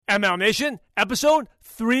ML Nation, episode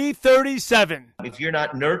 337. If you're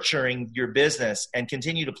not nurturing your business and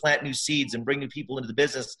continue to plant new seeds and bring new people into the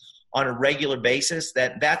business on a regular basis,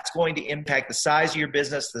 that's going to impact the size of your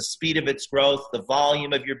business, the speed of its growth, the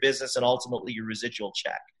volume of your business, and ultimately your residual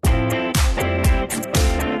check.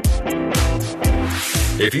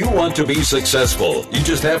 If you want to be successful, you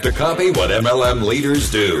just have to copy what MLM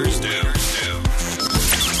leaders do.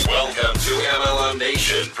 Welcome to MLM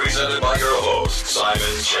Nation, presented by your host, Simon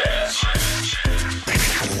Chan,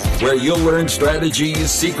 where you'll learn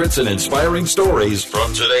strategies, secrets, and inspiring stories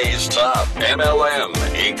from today's top MLM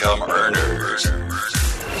income earners.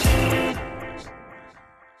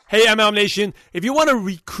 Hey, MLM Nation, if you want to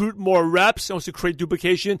recruit more reps and also create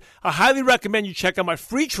duplication, I highly recommend you check out my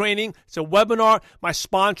free training. It's a webinar, my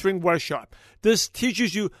sponsoring workshop. This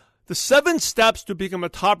teaches you the 7 steps to become a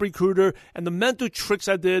top recruiter and the mental tricks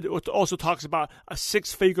I did. It also talks about a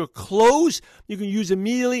 6-figure close you can use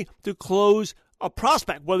immediately to close a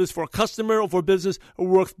prospect, whether it's for a customer or for a business. It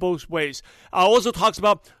works both ways. Also talks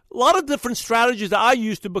about a lot of different strategies that I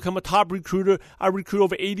use to become a top recruiter. I recruit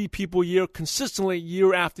over 80 people a year, consistently,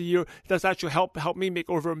 year after year. That's actually help me make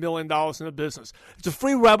over $1 million in a business. It's a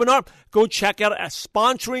free webinar. Go check out it at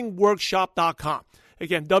sponsoringworkshop.com.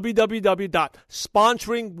 Again,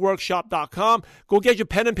 www.sponsoringworkshop.com. Go get your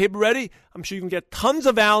pen and paper ready. I'm sure you can get tons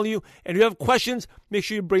of value. And if you have questions, make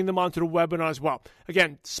sure you bring them onto the webinar as well.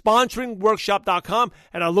 Again, sponsoringworkshop.com,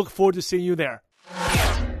 and I look forward to seeing you there.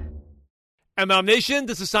 MLM Nation,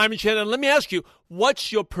 this is Simon Chan, and let me ask you,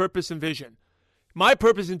 what's your purpose and vision? My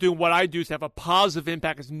purpose in doing what I do is to have a positive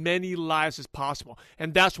impact as many lives as possible.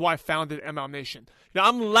 And that's why I founded MLM Nation. Now,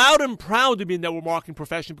 I'm loud and proud to be a network marketing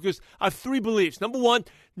professional because I have 3 beliefs. Number 1,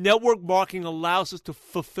 network marketing allows us to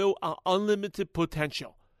fulfill our unlimited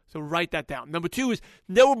potential. So write that down. Number 2 is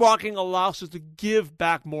network marketing allows us to give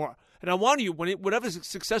back more. And I want you, whatever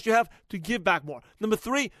success you have, to give back more. Number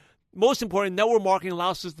 3, most important, network marketing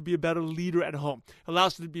allows us to be a better leader at home. It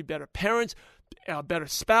allows us to be better parents, a better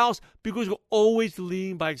spouse, because we're always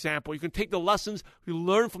leading by example. You can take the lessons you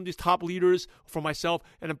learn from these top leaders, from myself,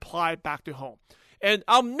 and apply it back to home. And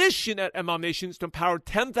our mission at MLM Nation is to empower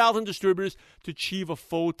 10,000 distributors to achieve a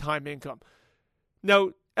full-time income.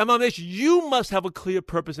 Now, MLM Nation, you must have a clear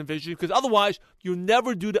purpose and vision, because otherwise you'll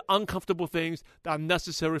never do the uncomfortable things that are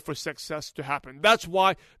necessary for success to happen. That's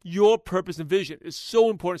why your purpose and vision is so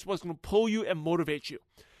important. It's what's going to pull you and motivate you.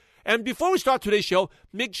 And before we start today's show,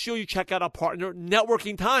 make sure you check out our partner,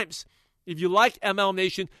 Networking Times. If you like MLM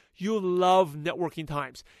Nation, you'll love Networking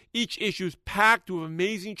Times. Each issue is packed with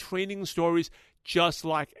amazing training stories just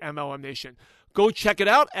like MLM Nation. Go check it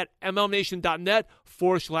out at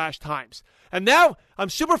mlmnation.net/times. And now, I'm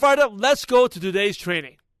super fired up. Let's go to today's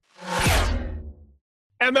training.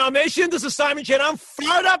 MLM Nation, this is Simon Chan. I'm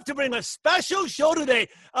fired up to bring a special show today,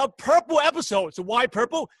 a purple episode. So why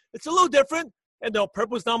purple? It's a little different. And no,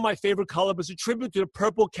 purple is not my favorite color, but it's a tribute to The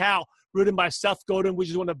Purple Cow, written by Seth Godin, which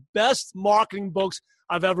is one of the best marketing books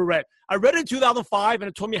I've ever read. I read it in 2005, and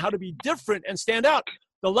it taught me how to be different and stand out.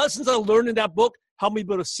 The lessons I learned in that book helped me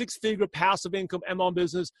build a 6-figure passive income MLM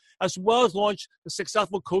business, as well as launch a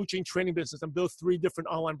successful coaching training business and build 3 different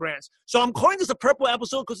online brands. So I'm calling this a purple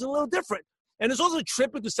episode because it's a little different. And it's also a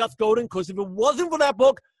tribute to Seth Godin, because if it wasn't for that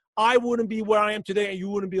book, I wouldn't be where I am today, and you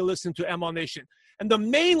wouldn't be listening to MLM Nation. And the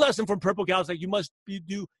main lesson from Purple Cow is that you must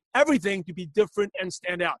do everything to be different and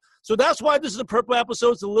stand out. So that's why this is a purple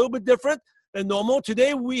episode. It's a little bit different than normal.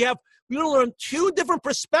 Today we're going to learn 2 different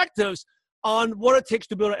perspectives on what it takes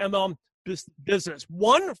to build an MLM business.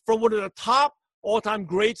 One from one of the top all-time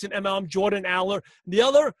greats in MLM, Jordan Adler. The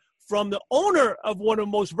other from the owner of one of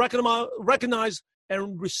the most recognized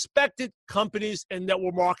and respected companies in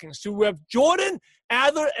network marketing. So we have Jordan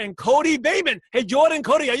Adler and Cody Bateman. Hey, Jordan,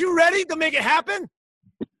 Cody, are you ready to make it happen?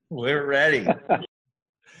 We're ready.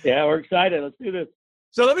 Yeah, we're excited. Let's do this.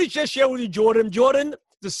 So let me just share with you, Jordan. Jordan,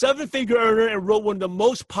 the 7-figure earner, and wrote one of the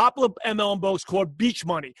most popular MLM books called Beach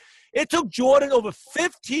Money. It took Jordan over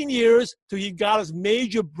 15 years till he got his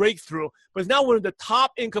major breakthrough, but is now one of the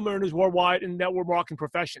top income earners worldwide in the network marketing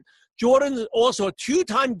profession. Jordan is also a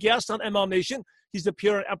 2-time guest on MLM Nation. He's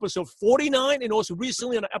appeared on episode 49 and also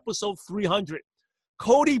recently on episode 300.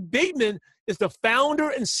 Cody Bateman is the founder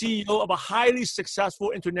and CEO of a highly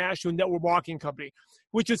successful international network marketing company,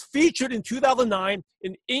 which was featured in 2009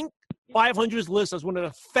 in Inc. 500's list as one of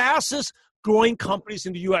the fastest growing companies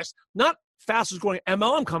in the U.S. Not fastest growing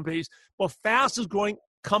MLM companies, but fastest growing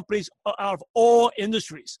companies out of all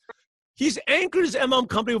industries. He's anchored his MLM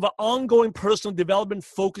company with an ongoing personal development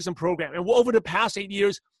focus and program. And over the past 8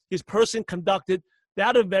 years, his person conducted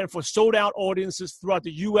that event for sold-out audiences throughout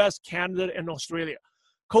the U.S., Canada, and Australia.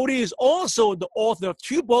 Cody is also the author of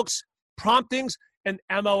 2 books, Promptings and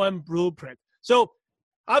MLM Blueprint. So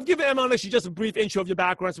I've given MLM Nation just a brief intro of your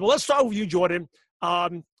background. So let's start with you, Jordan.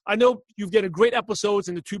 I know you've getting great episodes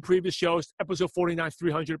in the 2 previous shows, episode 49,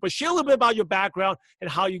 300, but share a little bit about your background and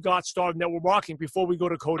how you got started in network marketing before we go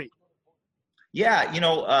to Cody.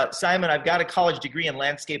 Yeah, Simon, I've got a college degree in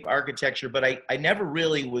landscape architecture, but I never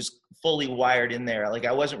really was fully wired in there. Like,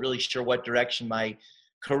 I wasn't really sure what direction my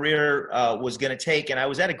career was going to take. And I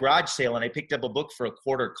was at a garage sale and I picked up a book for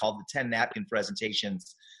 $0.25 called The 10 Napkin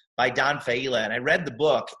Presentations by Don Failla. And I read the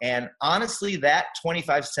book, and honestly, that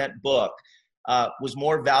 25-cent book was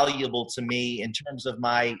more valuable to me in terms of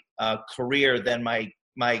my career than my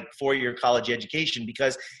 4-year college education,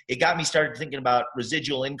 because it got me started thinking about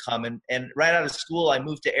residual income. And right out of school, I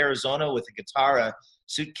moved to Arizona with a guitar, a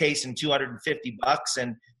suitcase, and $250,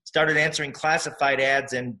 and started answering classified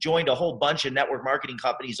ads and joined a whole bunch of network marketing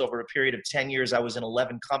companies over a period of 10 years. I was in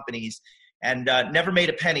 11 companies and never made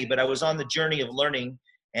a penny, but I was on the journey of learning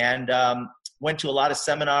and went to a lot of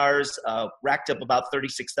seminars, racked up about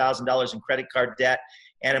 $36,000 in credit card debt.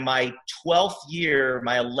 And in my 12th year,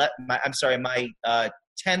 my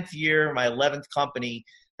 10th year, my 11th company,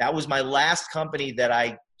 that was my last company that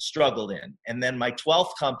I struggled in. And then my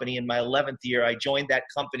 12th company in my 11th year, I joined that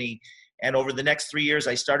company. And over the next 3 years,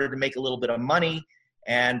 I started to make a little bit of money.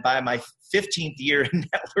 And by my 15th year in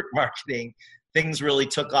network marketing, things really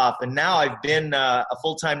took off. And now I've been a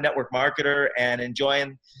full-time network marketer and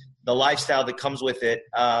enjoying the lifestyle that comes with it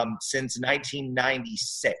since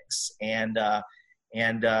 1996. And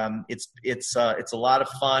it's a lot of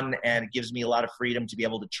fun, and it gives me a lot of freedom to be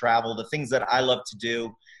able to travel. The things that I love to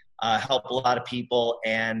do help a lot of people,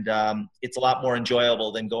 and it's a lot more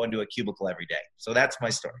enjoyable than going to a cubicle every day. So that's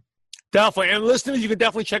my story. Definitely. And listeners, you can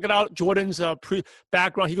definitely check it out. Jordan's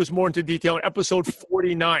background, he goes more into detail in episode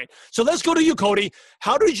 49. So let's go to you, Cody.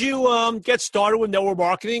 How did you get started with network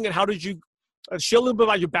marketing, and how did you share a little bit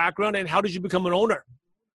about your background, and how did you become an owner?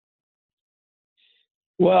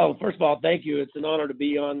 Well, first of all, thank you. It's an honor to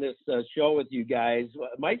be on this show with you guys.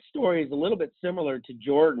 My story is a little bit similar to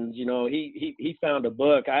Jordan's. You know, he found a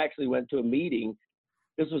book. I actually went to a meeting.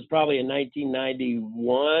 This was probably in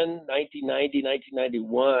 1991.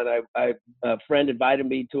 A friend invited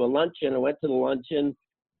me to a luncheon. I went to the luncheon,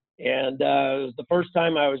 and it was the first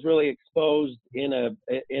time I was really exposed in a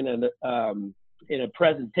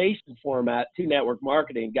presentation format to network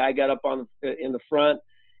marketing. Guy got up in the front.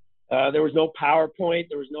 There was no PowerPoint.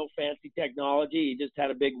 There was no fancy technology. He just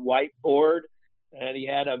had a big whiteboard, and he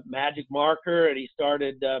had a magic marker, and he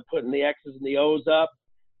started putting the X's and the O's up,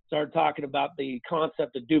 started talking about the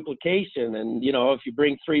concept of duplication. And, you know, if you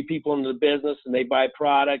bring 3 people into the business and they buy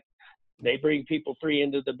product, they bring people 3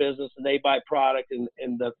 into the business and they buy product. And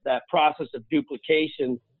that process of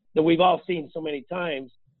duplication that we've all seen so many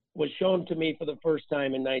times was shown to me for the first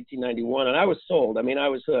time in 1991. And I was sold. I mean, I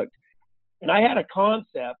was hooked. And I had a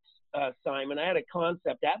concept, Simon, at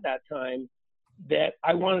that time that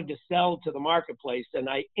I wanted to sell to the marketplace. And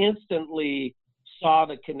I instantly saw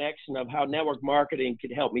the connection of how network marketing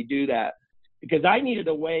could help me do that, because I needed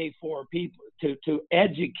a way for people to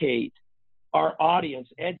educate our audience,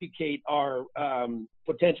 educate our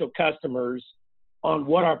potential customers on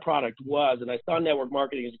what our product was. And I saw network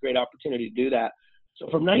marketing as a great opportunity to do that. So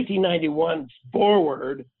from 1991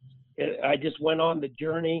 forward, I just went on the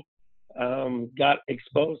journey, got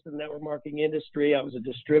exposed to the network marketing industry. I was a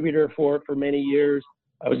distributor for it for many years.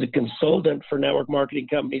 I was a consultant for network marketing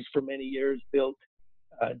companies for many years, built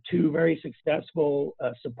 2 very successful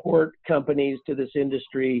support companies to this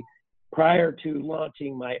industry prior to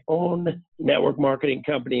launching my own network marketing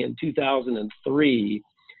company in 2003.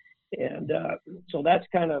 And so that's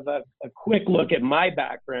kind of a quick look at my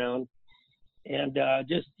background, and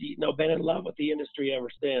just, you know, been in love with the industry ever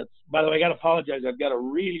since. By the way, I got to apologize. I've got a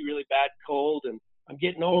really, really bad cold, and I'm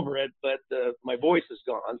getting over it, but my voice is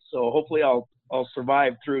gone. So hopefully I'll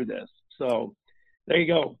survive through this. So there you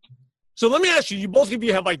go. So let me ask you, both of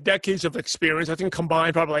you have like decades of experience. I think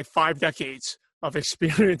combined probably like 5 decades of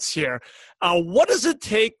experience here. What does it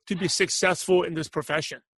take to be successful in this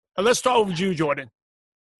profession? And let's start with you, Jordan.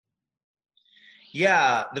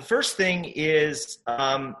 Yeah, the first thing is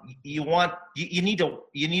you need to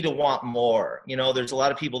want more. You know, there's a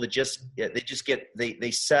lot of people that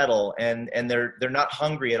they settle and they're not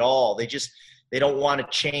hungry at all. They don't want to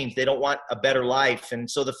change. They don't want a better life.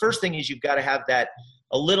 And so the first thing is you've got to have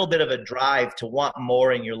a little bit of a drive to want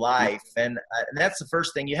more in your life. And that's the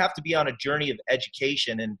first thing. You have to be on a journey of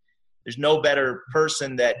education, and there's no better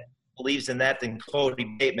person that believes in that than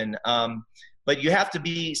Cody Bateman. But you have to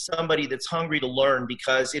be somebody that's hungry to learn,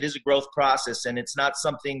 because it is a growth process, and it's not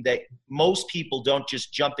something that most people don't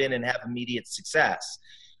just jump in and have immediate success.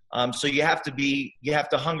 So you have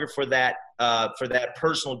to hunger for that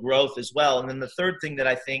personal growth as well. And then the third thing that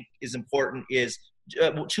I think is important is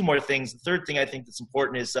two more things. The third thing I think that's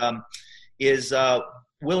important is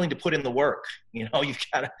willing to put in the work. You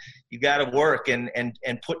gotta work and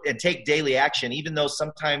take daily action, even though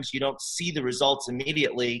sometimes you don't see the results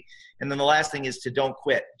immediately. And then the last thing is to don't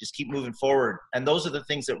quit. Just keep moving forward. And those are the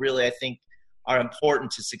things that really, I think, are important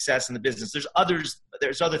to success in the business. There's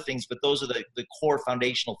other things, but those are the core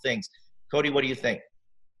foundational things. Cody, what do you think?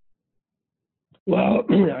 Well,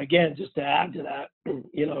 again, just to add to that,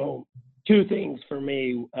 two things for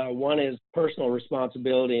me. One is personal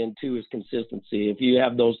responsibility, and two is consistency. If you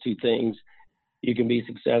have those two things, you can be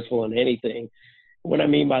successful in anything. What I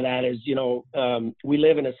mean by that is, we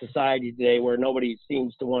live in a society today where nobody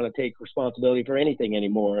seems to want to take responsibility for anything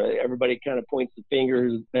anymore. Everybody kind of points the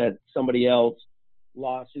fingers at somebody else.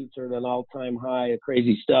 Lawsuits are at an all-time high,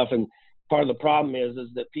 crazy stuff. And part of the problem is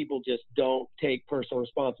that people just don't take personal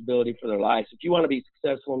responsibility for their lives. If you want to be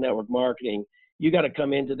successful in network marketing, you got to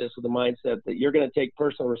come into this with the mindset that you're going to take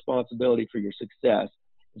personal responsibility for your success.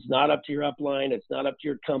 It's not up to your upline. It's not up to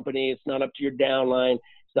your company. It's not up to your downline.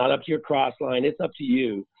 It's not up to your cross line. It's up to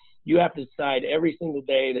you. You have to decide every single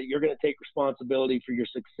day that you're going to take responsibility for your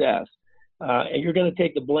success, and you're going to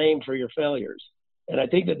take the blame for your failures. And I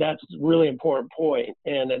think that that's a really important point.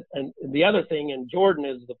 And the other thing, and Jordan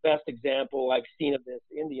is the best example I've seen of this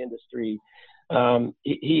in the industry.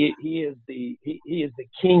 He is the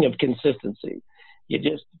king of consistency. You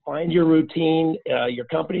just find your routine. Your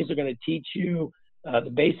companies are going to teach you the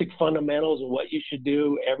basic fundamentals of what you should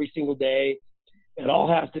do every single day. It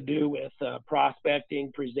all has to do with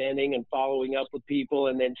prospecting, presenting, and following up with people,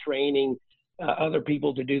 and then training other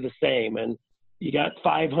people to do the same. And you got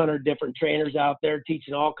 500 different trainers out there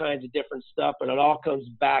teaching all kinds of different stuff, and it all comes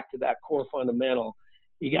back to that core fundamental.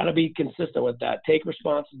 You got to be consistent with that. Take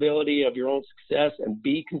responsibility of your own success and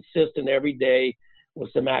be consistent every day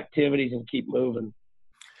with some activities and keep moving.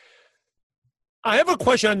 I have a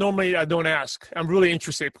question I don't ask. I'm really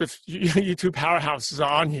interested because you two powerhouses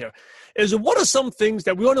are on here. Is what are some things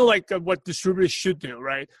that we all know, like what distributors should do,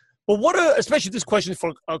 right? But especially this question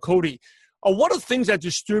for Cody, what are things that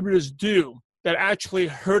distributors do that actually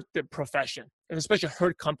hurt the profession and especially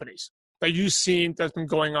hurt companies that you've seen that's been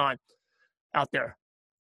going on out there?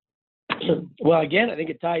 Well, again, I think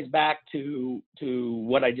it ties back to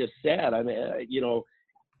what I just said. I mean,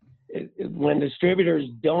 when distributors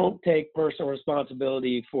don't take personal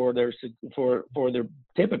responsibility for their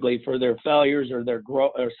typically for their failures or their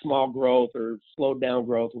growth or small growth or slowed down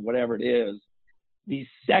growth or whatever it is, the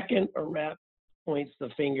second a rep points the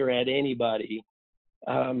finger at anybody,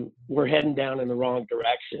 we're heading down in the wrong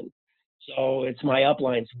direction. So it's my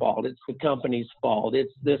upline's fault. It's the company's fault.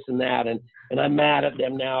 It's this and that, and I'm mad at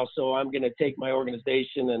them now. So I'm going to take my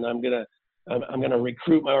organization and I'm going to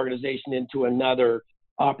recruit my organization into another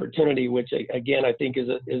opportunity, which again I think is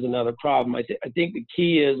another problem. I think the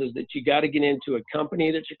key is that you got to get into a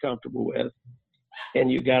company that you're comfortable with,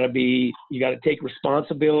 and you got to take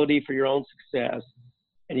responsibility for your own success,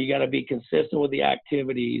 and you got to be consistent with the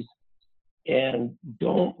activities, and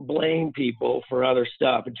don't blame people for other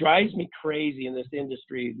stuff. It drives me crazy in this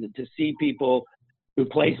industry to see people who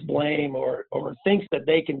place blame or thinks that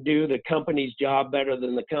they can do the company's job better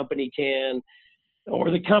than the company can,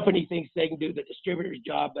 or the company thinks they can do the distributor's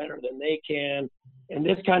job better than they can. And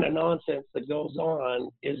this kind of nonsense that goes on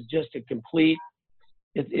is just a complete,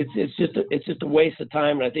 it's just a waste of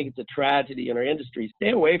time. And I think it's a tragedy in our industry.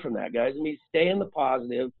 Stay away from that, guys. I mean, stay in the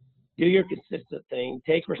positive, do your consistent thing,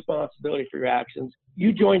 take responsibility for your actions.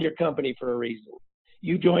 You joined your company for a reason.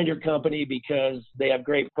 You joined your company because they have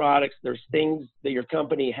great products. There's things that your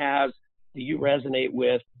company has that you resonate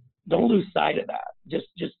with. Don't lose sight of that. Just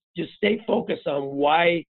stay focused on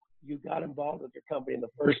why you got involved with your company in the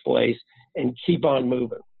first place and keep on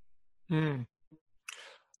moving.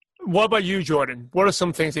 What about you, Jordan? What are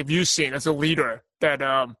some things have you seen as a leader that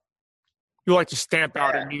you like to stamp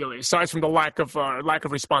out immediately, aside from the lack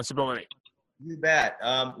of responsibility? You bet.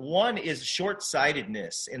 One is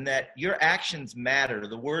short-sightedness in that your actions matter.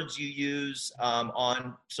 The words you use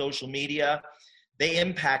on social media, they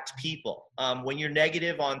impact people. When you're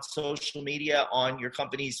negative on social media, on your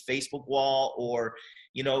company's Facebook wall, or,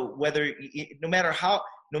 no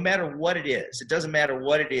matter what it is, it doesn't matter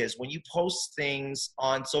what it is. When you post things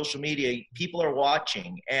on social media, people are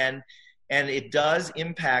watching, and it does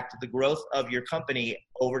impact the growth of your company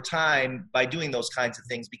over time by doing those kinds of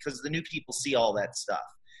things, because the new people see all that stuff.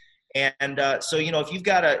 And so, if you've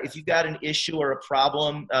got an issue or a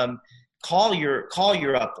problem, call your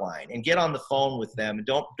upline and get on the phone with them, and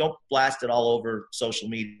don't blast it all over social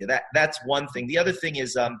media. That's one thing. The other thing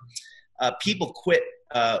is people quit.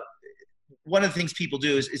 One of the things people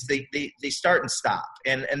do is they start and stop,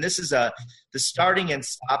 and this is the starting and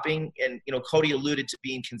stopping. And Cody alluded to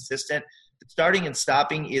being consistent. The starting and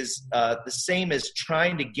stopping is the same as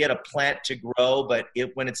trying to get a plant to grow, but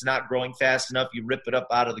when it's not growing fast enough, you rip it up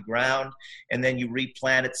out of the ground and then you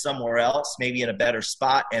replant it somewhere else, maybe in a better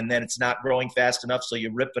spot, and then it's not growing fast enough, so you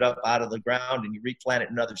rip it up out of the ground and you replant it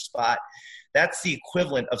in another spot. That's the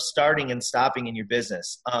equivalent of starting and stopping in your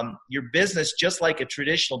business. Your business, just like a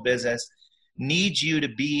traditional business, needs you to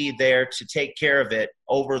be there to take care of it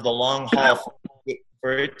over the long haul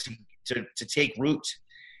for it to take root.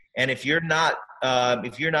 And if you're not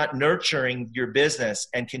nurturing your business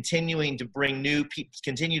and continuing to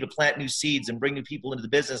continue to plant new seeds and bring new people into the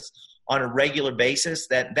business on a regular basis,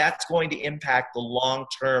 that's going to impact the long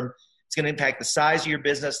term. It's going to impact the size of your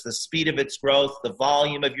business, the speed of its growth, the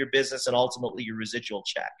volume of your business, and ultimately your residual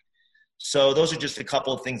check. So those are just a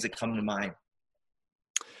couple of things that come to mind.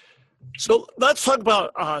 So let's talk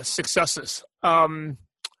about successes. Cody,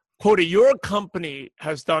 your company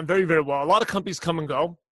has done very, very well. A lot of companies come and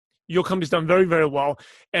go. Your company's done very, very well.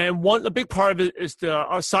 And a big part of it is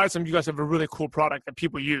aside from you guys have a really cool product that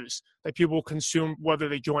people use, that people consume whether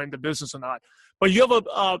they join the business or not. But you have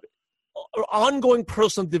an ongoing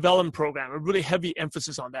personal development program, a really heavy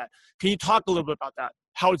emphasis on that. Can you talk a little bit about that,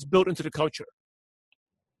 how it's built into the culture?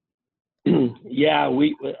 Yeah,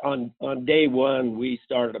 we on day one, we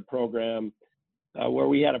started a program where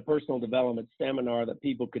we had a personal development seminar that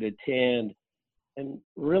people could attend. And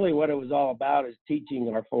really what it was all about is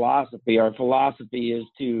teaching our philosophy. Our philosophy is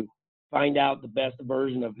to find out the best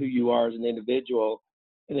version of who you are as an individual,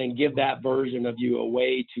 and then give that version of you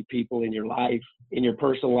away to people in your life, in your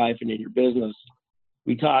personal life, and in your business.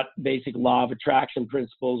 We taught basic law of attraction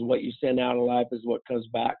principles. What you send out in life is what comes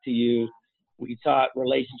back to you. We taught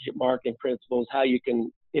relationship marketing principles, how you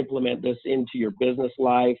can implement this into your business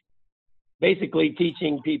life. Basically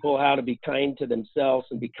teaching people how to be kind to themselves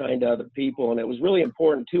and be kind to other people. And it was really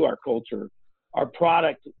important to our culture. Our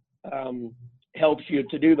product helps you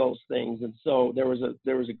to do those things. And so there was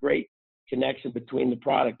a great connection between the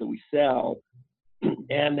product that we sell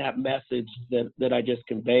and that message that I just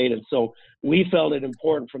conveyed. And so we felt it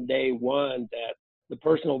important from day one that the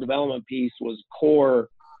personal development piece was core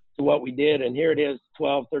to what we did. And here it is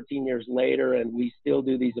 12, 13 years later, and we still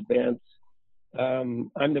do these events.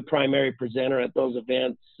 I'm the primary presenter at those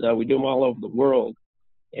events. We do them all over the world.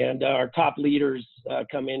 And our top leaders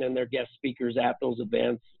come in and they're guest speakers at those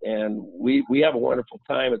events. And we have a wonderful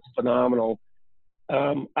time. It's phenomenal.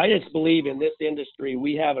 I just believe in this industry,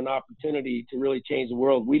 we have an opportunity to really change the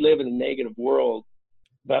world. We live in a negative world,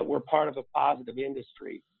 but we're part of a positive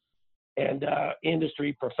industry. And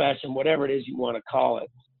industry, profession, whatever it is you want to call it.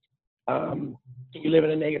 You live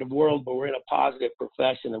in a negative world, but we're in a positive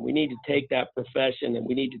profession, and we need to take that profession and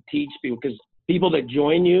we need to teach people, because people that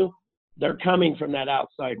join you, they're coming from that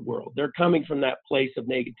outside world. They're coming from that place of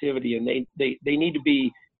negativity, and they need to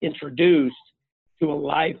be introduced to a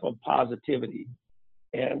life of positivity.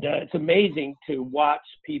 And it's amazing to watch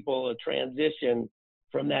people transition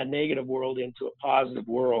from that negative world into a positive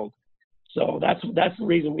world. So that's the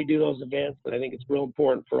reason we do those events. But I think it's real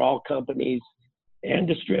important for all companies and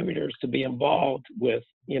distributors to be involved with,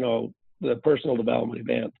 the personal development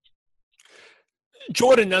events.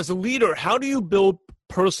 Jordan, as a leader, how do you build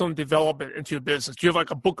personal development into your business? Do you have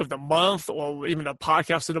like a book of the month or even a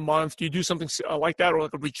podcast of the month? Do you do something like that, or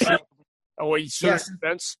like a retreat or certain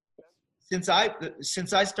events? Since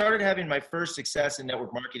I started having my first success in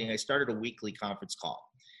network marketing, I started a weekly conference call.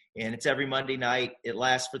 And it's every Monday night. It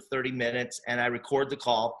lasts for 30 minutes, and I record the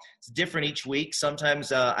call. It's different each week.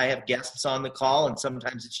 Sometimes I have guests on the call, and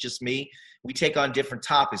sometimes it's just me. We take on different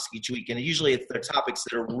topics each week, and usually they're topics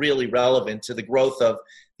that are really relevant to the growth of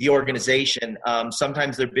the organization.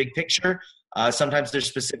 Sometimes they're big picture. Sometimes they're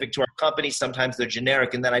specific to our company. Sometimes they're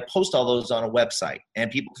generic, and then I post all those on a website,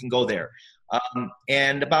 and people can go there.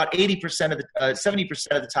 And about 70% of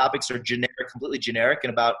the topics are generic, completely generic,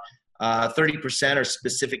 and about 30% are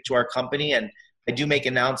specific to our company. And I do make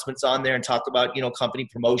announcements on there and talk about, company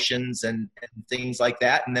promotions and things like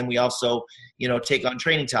that. And then we also, take on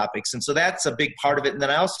training topics. And so that's a big part of it. And then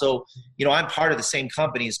I also, I'm part of the same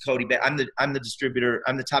company as Cody. I'm the distributor.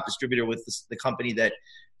 I'm the top distributor with the company that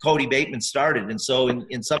Cody Bateman started. And so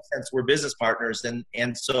in some sense, we're business partners.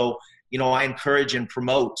 And so, I encourage and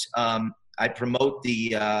promote, I promote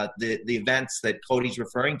the events that Cody's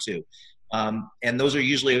referring to. And those are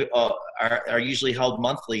usually are usually held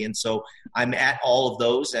monthly. And so I'm at all of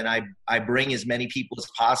those, and I bring as many people as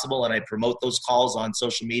possible, and I promote those calls on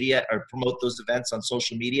social media, or promote those events on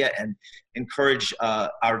social media, and encourage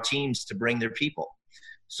our teams to bring their people.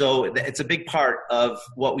 So it's a big part of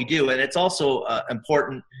what we do. And it's also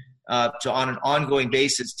important to, on an ongoing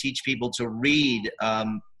basis, teach people to read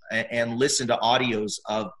and listen to audios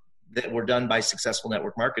that were done by successful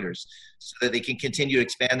network marketers, so that they can continue to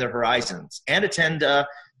expand their horizons and attend, at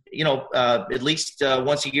least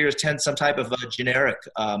once a year, attend some type of a generic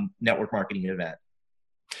network marketing event.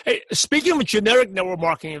 Hey, speaking of a generic network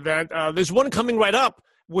marketing event, there's one coming right up,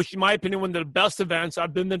 which in my opinion, one of the best events.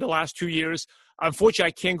 I've been there the last 2 years. Unfortunately,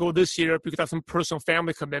 I can't go this year because I have some personal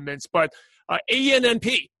family commitments, but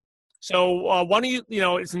ANNP. So why don't you,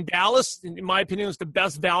 it's in Dallas. In my opinion, it's the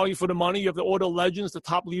best value for the money. You have all the legends, the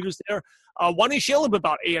top leaders there. Why don't you share a little bit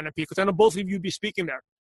about ANNP? Because I know both of you be speaking there.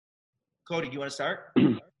 Cody, do you want to start?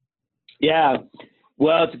 Yeah.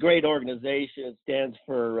 Well, it's a great organization. It stands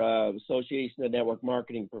for Association of Network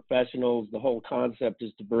Marketing Professionals. The whole concept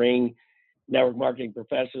is to bring network marketing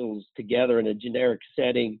professionals together in a generic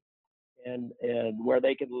setting, and where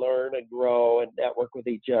they can learn and grow and network with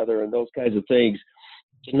each other and those kinds of things.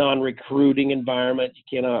 It's a non-recruiting environment. You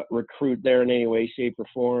cannot recruit there in any way, shape, or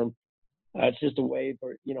form. It's just a way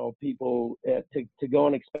for people to go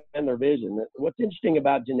and expand their vision. What's interesting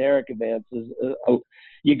about generic events is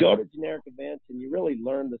you go to generic events and you really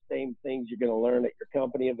learn the same things you're going to learn at your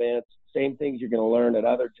company events, same things you're going to learn at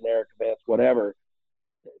other generic events, whatever.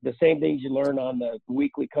 The same things you learn on the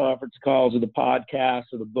weekly conference calls or the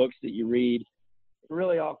podcasts or the books that you read. It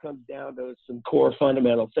really all comes down to some core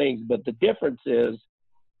fundamental things. But the difference is,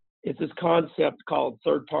 it's this concept called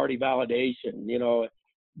third-party validation.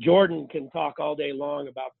 Jordan can talk all day long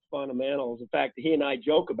about the fundamentals. In fact, he and I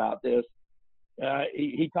joke about this.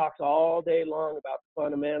 He talks all day long about the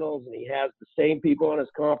fundamentals, and he has the same people on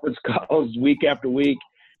his conference calls week after week.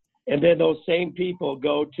 And then those same people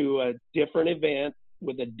go to a different event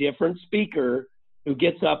with a different speaker who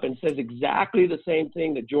gets up and says exactly the same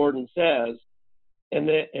thing that Jordan says. And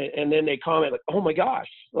then they comment like, oh my gosh,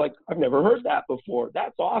 like I've never heard that before.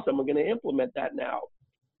 That's awesome. I'm going to implement that now.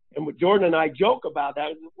 And what Jordan and I joke about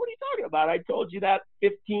that, what are you talking about? I told you that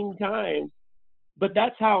 15 times. But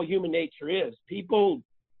that's how human nature is. People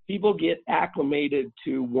get acclimated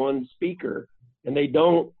to one speaker, and they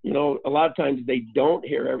don't, a lot of times they don't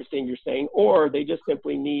hear everything you're saying, or they just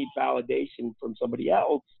simply need validation from somebody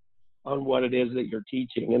else on what it is that you're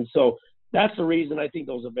teaching. And so that's the reason I think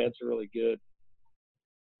those events are really good.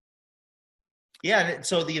 Yeah, and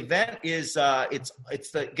so the event is it's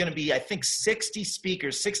going to be, I think, 60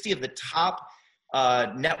 speakers, 60 of the top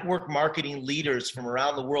network marketing leaders from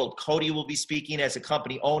around the world. Cody will be speaking as a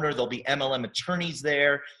company owner. There'll be MLM attorneys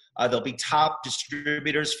there. There'll be top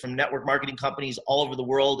distributors from network marketing companies all over the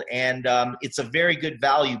world, and it's a very good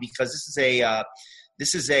value because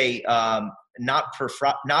this is a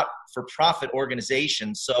not-for-profit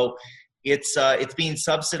organization. So it's being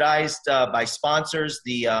subsidized by sponsors.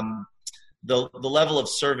 The level of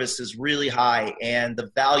service is really high, and the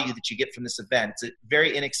value that you get from this event, it's a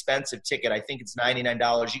very inexpensive ticket. I think it's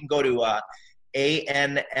 $99. You can go to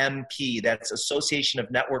ANMP, that's Association of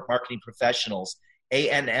Network Marketing Professionals,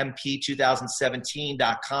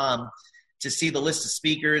 ANMP2017.com, to see the list of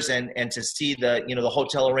speakers and to see the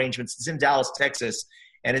hotel arrangements. It's in Dallas, Texas,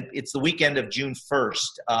 and it's the weekend of June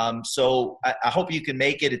 1st. So I hope you can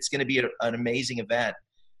make it. It's going to be an amazing event.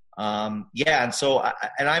 And so,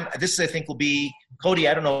 this I think will be, Cody,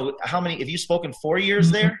 I don't know how many, have you spoken 4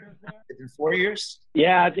 years there? In 4 years?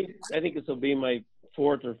 Yeah, I think this will be my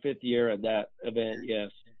 4th or 5th year at that event.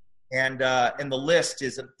 Yes. And the list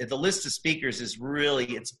of speakers is really,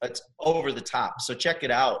 it's over the top. So check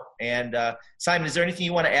it out. And, Simon, is there anything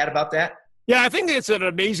you want to add about that? Yeah, I think it's an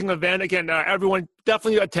amazing event. Again, everyone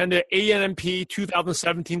definitely attend it.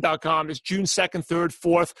 ANMP2017.com. It's June 2nd, 3rd,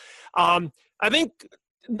 4th. I think,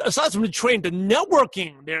 aside from the training, the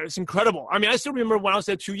networking there is incredible. I mean, I still remember when I was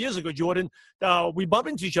there 2 years ago, Jordan, we bumped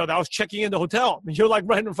into each other. I was checking in the hotel, and you're like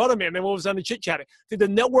right in front of me, and then all of a sudden chit-chatting. The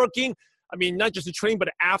networking, I mean, not just the training, but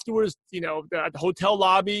afterwards, the hotel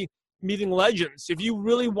lobby, meeting legends. If you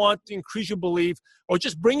really want to increase your belief, or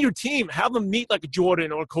just bring your team, have them meet like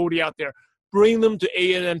Jordan or Cody out there, bring them to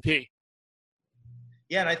ANNP.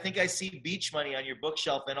 Yeah, and I think I see beach money on your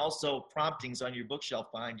bookshelf and also promptings on your bookshelf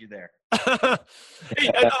behind you there.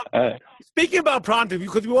 Hey, speaking about promptings,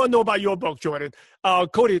 because we want to know about your book, Jordan.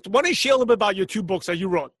 Cody, why don't you share a little bit about your 2 books that you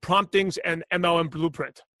wrote, Promptings and MLM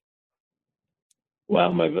Blueprint?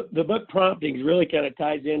 Well, the book Promptings really kind of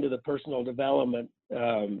ties into the personal development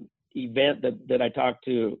event that I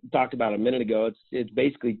talked about a minute ago. It's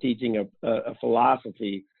basically teaching a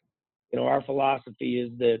philosophy. Our philosophy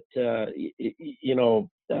is that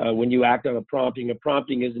when you act on a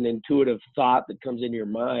prompting is an intuitive thought that comes into your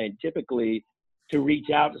mind, typically to reach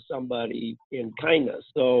out to somebody in kindness.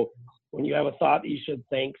 So when you have a thought that you should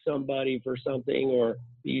thank somebody for something, or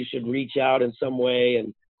you should reach out in some way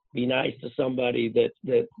and be nice to somebody,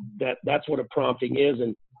 that's what a prompting is.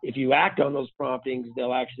 And if you act on those promptings,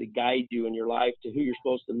 they'll actually guide you in your life to who you're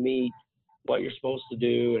supposed to meet, what you're supposed to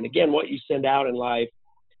do. And again, what you send out in life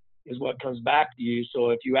is what comes back to you. So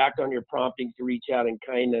if you act on your promptings to reach out in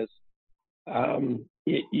kindness,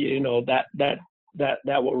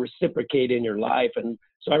 that will reciprocate in your life. And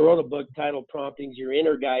so I wrote a book titled Promptings, Your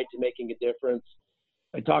Inner Guide to Making a Difference.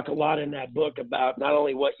 I talk a lot in that book about not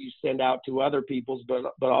only what you send out to other people,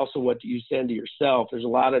 but also what you send to yourself. There's a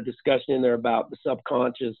lot of discussion in there about the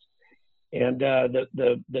subconscious and the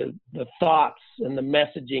thoughts and the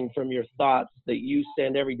messaging from your thoughts that you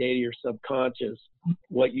send every day to your subconscious.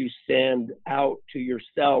 What you send out to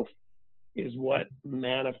yourself is what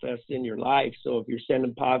manifests in your life. So if you're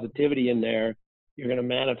sending positivity in there, you're going to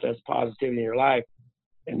manifest positivity in your life.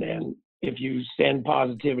 And then if you send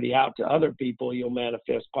positivity out to other people, you'll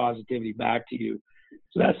manifest positivity back to you.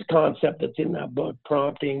 So that's the concept that's in that book,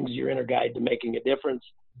 Promptings, Your Inner Guide to Making a Difference.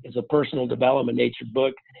 It's a personal development nature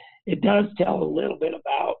book. It does tell a little bit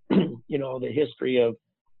about, the history of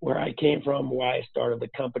where I came from, why I started the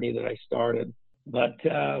company that I started. But,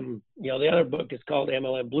 the other book is called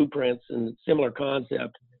MLM Blueprints, and similar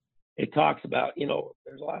concept. It talks about,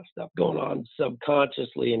 there's a lot of stuff going on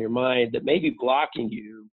subconsciously in your mind that may be blocking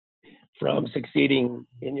you from succeeding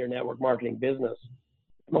in your network marketing business.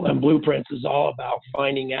 MLM Blueprints is all about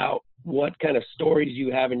finding out what kind of stories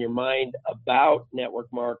you have in your mind about network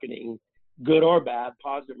marketing, good or bad,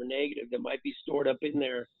 positive or negative, that might be stored up in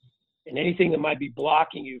there. And anything that might be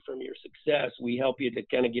blocking you from your success, we help you to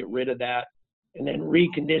kind of get rid of that and then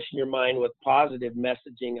recondition your mind with positive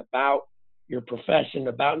messaging about your profession,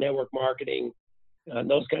 about network marketing,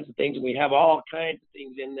 those kinds of things. And we have all kinds of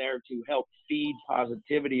things in there to help feed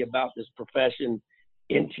positivity about this profession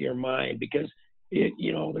into your mind, because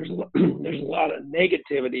there's a lot of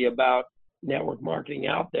negativity about network marketing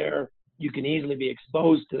out there. You can easily be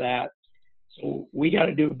exposed to that. So we got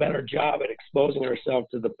to do a better job at exposing ourselves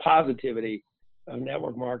to the positivity of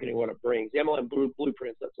network marketing, what it brings. MLM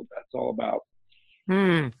Blueprints, that's what that's all about.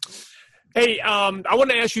 Hey, I want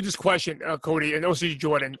to ask you this question, Cody, and also you,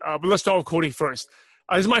 Jordan. But let's start with Cody first.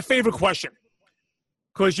 This is my favorite question,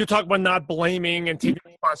 because you talk about not blaming and taking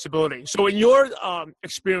responsibility. So in your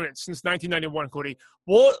experience since 1991, Cody,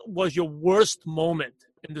 what was your worst moment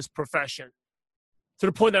in this profession, to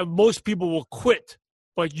the point that most people will quit,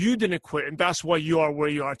 but you didn't quit, and that's why you are where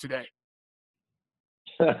you are today?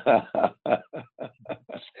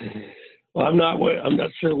 Well, I'm not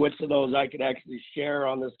sure which of those I could actually share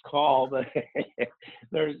on this call, but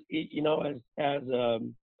there's, as a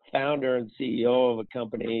founder and CEO of a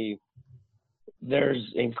company,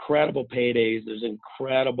 there's incredible paydays, there's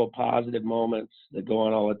incredible positive moments that go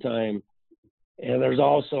on all the time. And there's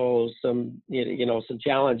also some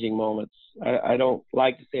challenging moments. I don't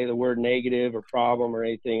like to say the word negative or problem or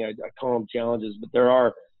anything. I call them challenges, but there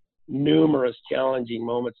are numerous challenging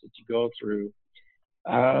moments that you go through.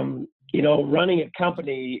 Running a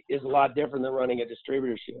company is a lot different than running a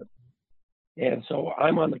distributorship. And so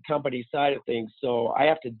I'm on the company side of things. So I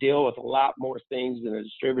have to deal with a lot more things than a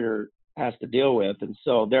distributor has to deal with. And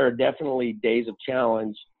so there are definitely days of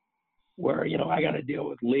challenge where, I got to deal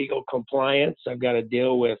with legal compliance. I've got to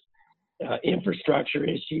deal with infrastructure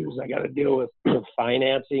issues. I got to deal with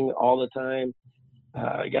financing all the time.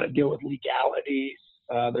 I got to deal with legalities.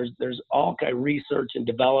 There's all kind of research and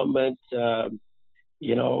development,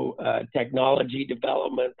 technology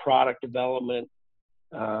development, product development.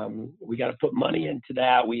 We got to put money into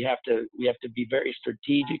that. We have to be very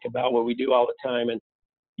strategic about what we do all the time. And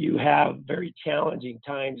you have very challenging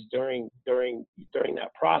times during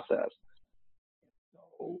that process.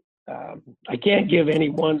 So, I can't give any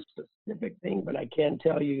one specific thing, but I can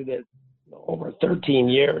tell you that over 13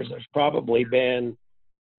 years, there's probably been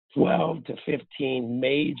 12 to 15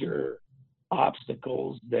 major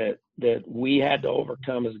obstacles that we had to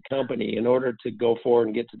overcome as a company in order to go forward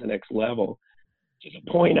and get to the next level, to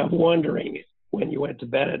the point of wondering when you went to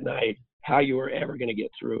bed at night how you were ever going to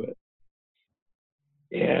get through it.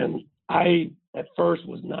 And I at first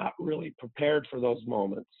was not really prepared for those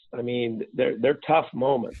moments. I mean, they're tough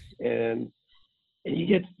moments, and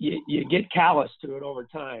you get callous to it over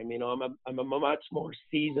time. I'm a much more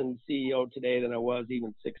seasoned CEO today than I was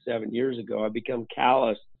even 6-7 years ago. I've become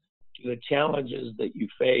callous through the challenges that you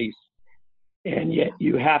face. And yet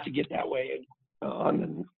you have to get that way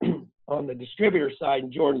on the distributor side,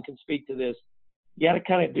 and Jordan can speak to this. You got to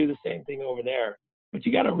kind of do the same thing over there, but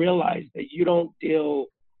you got to realize that you don't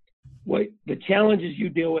what the challenges you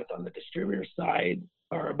deal with on the distributor side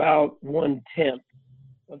are about 1/10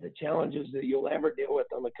 of the challenges that you'll ever deal with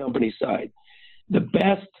on the company side. The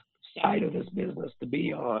best side of this business to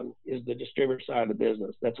be on is the distributor side of the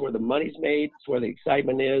business. That's where the money's made. That's where the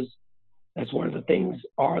excitement is. That's where the things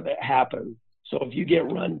are that happen. So if you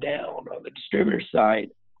get run down on the distributor side,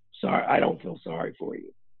 sorry, I don't feel sorry for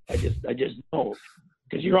you. I just don't,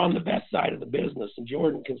 because you're on the best side of the business, and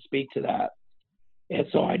Jordan can speak to that. And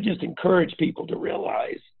so I just encourage people to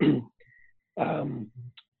realize,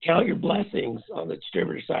 count your blessings on the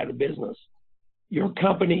distributor side of the business. Your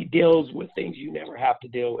company deals with things you never have to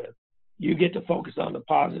deal with. You get to focus on the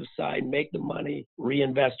positive side, make the money,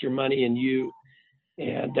 reinvest your money in you.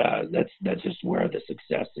 And that's just where the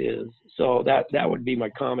success is. So that would be my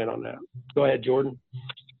comment on that. Go ahead, Jordan.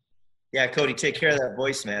 Yeah, Cody, take care of that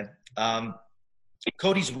voice, man.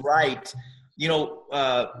 Cody's right. You know,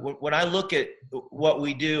 when I look at what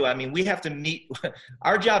we do, I mean, we have to meet.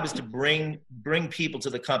 Our job is to bring people to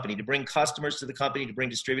the company, to bring customers to the company, to bring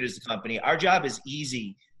distributors to the company. Our job is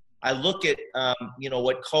easy. I look at,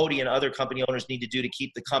 what Cody and other company owners need to do to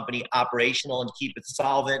keep the company operational and keep it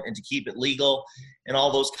solvent and to keep it legal and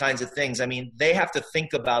all those kinds of things. I mean, they have to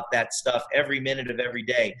think about that stuff every minute of every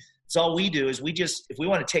day. So all we do is if we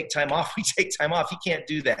want to take time off, we take time off. You can't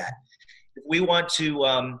do that. If we want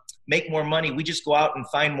to make more money, we just go out and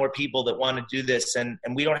find more people that want to do this. And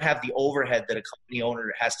we don't have the overhead that a company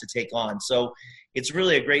owner has to take on. So it's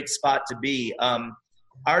really a great spot to be.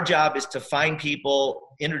 Our job is to find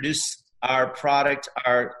people, introduce our product,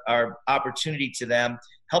 our opportunity to them,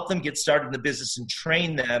 help them get started in the business and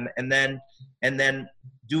train them, and then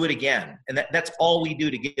do it again. And that's all we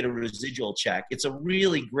do to get a residual check. It's a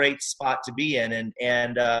really great spot to be in.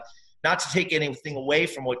 And not to take anything away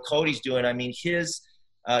from what Cody's doing. I mean,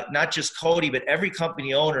 not just Cody, but every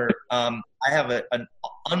company owner, I have an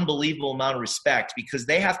unbelievable amount of respect, because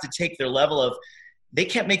they have to take their level of, they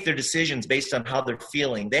can't make their decisions based on how they're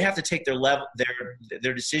feeling. They have to take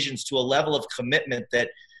their decisions to a level of commitment that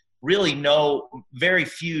really very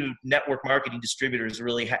few network marketing distributors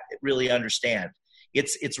really understand.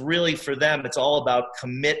 It's really, for them, it's all about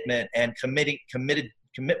commitment and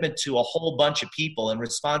commitment to a whole bunch of people and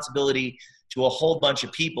responsibility to a whole bunch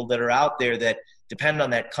of people that are out there that depend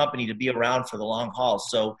on that company to be around for the long haul.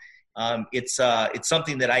 So it's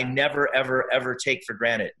something that I never, ever, ever take for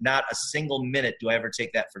granted. Not a single minute do I ever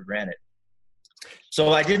take that for granted.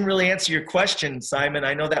 So I didn't really answer your question, Simon.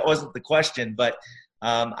 I know that wasn't the question, but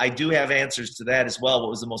I do have answers to that as well.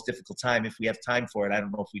 What was the most difficult time? If we have time for it, I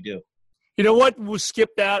don't know if we do. You know what? We'll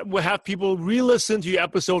skip that. We'll have people re-listen to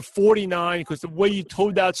episode 49, because the way you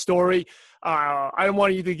told that story, I don't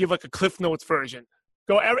want you to give like a Cliff Notes version.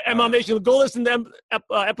 Go, MLM Nation, go listen to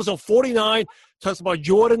episode 49. Talks about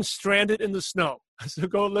Jordan stranded in the snow. So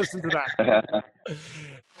go listen to that.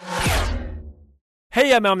 Hey,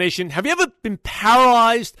 MLM Nation, have you ever been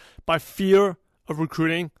paralyzed by fear of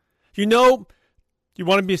recruiting? You know, you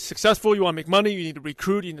want to be successful, you want to make money, you need to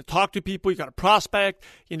recruit, you need to talk to people, you got to prospect.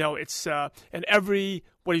 You know, it's, and every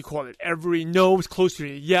no is close to a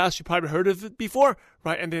yes. You probably heard of it before,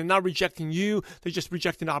 right? And they're not rejecting you, they're just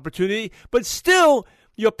rejecting the opportunity. But still,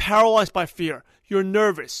 you're paralyzed by fear. You're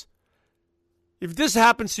nervous. If this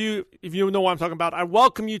happens to you, if you don't know what I'm talking about, I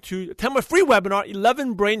welcome you to attend my free webinar,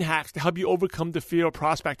 11 Brain Hacks to help you overcome the fear of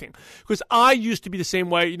prospecting. Because I used to be the same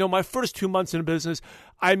way. You know, my first 2 months in the business,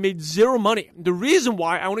 I made zero money. The reason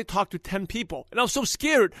why, I only talked to 10 people. And I was so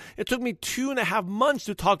scared. It took me 2.5 months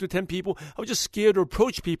to talk to 10 people. I was just scared to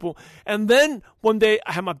approach people. And then one day,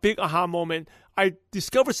 I had my big aha moment. I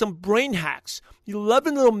discovered some brain hacks,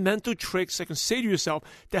 11 little mental tricks I can say to yourself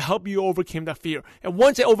to help you overcome that fear. And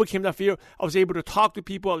once I overcame that fear, I was able to talk to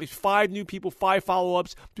people, at least 5 new people, 5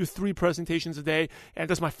 follow-ups, do 3 presentations a day. And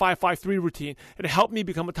that's my 5-5-3 routine. And it helped me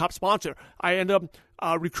become a top sponsor. I ended up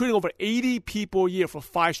recruiting over 80 people a year for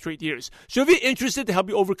 5 straight years. So if you're interested to help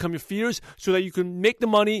you overcome your fears so that you can make the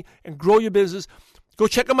money and grow your business, go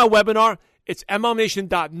check out my webinar. It's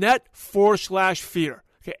mlmnation.net/fear.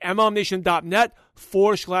 Okay,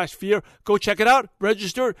 mlmnation.net/fear. Go check it out,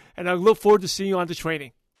 register, and I look forward to seeing you on the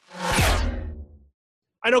training.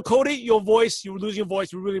 I know, Cody, your voice, you were losing your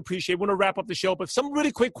voice. We really appreciate it. We want to wrap up the show, but some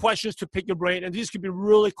really quick questions to pick your brain, and these could be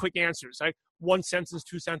really quick answers, like 1 sentence,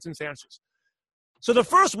 2 sentence answers. So the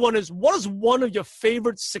first one is, what is one of your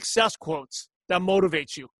favorite success quotes that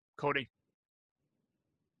motivates you, Cody?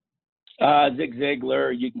 Zig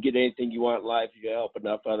Ziglar, you can get anything you want in life. You help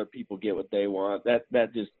enough other people get what they want.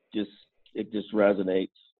 That just resonates.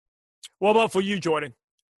 What about for you, Jordan?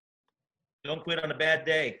 Don't quit on a bad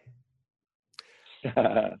day.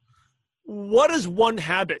 What is one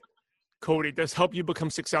habit, Cody, that's helped you become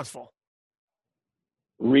successful?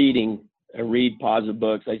 Reading. I read positive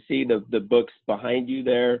books. I see the books behind you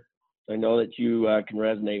there. I know that you can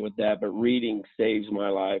resonate with that, but reading saves my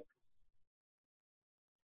life.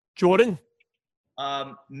 Jordan?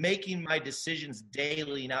 Making my decisions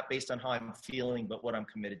daily, not based on how I'm feeling, but what I'm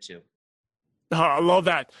committed to. Oh, I love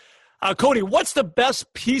that. Cody, what's the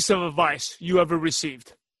best piece of advice you ever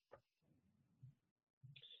received?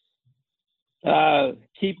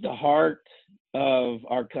 Keep the heart of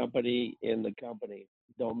our company in the company.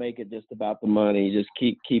 Don't make it just about the money. Just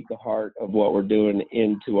keep the heart of what we're doing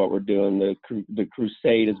into what we're doing. The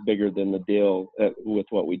crusade is bigger than the deal with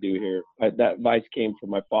what we do here. That advice came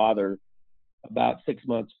from my father about 6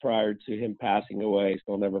 months prior to him passing away,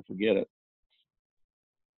 so I'll never forget it.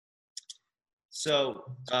 So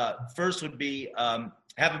first would be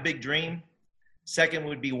have a big dream. Second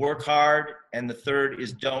would be work hard. And the third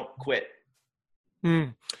is don't quit.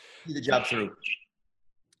 See the job through.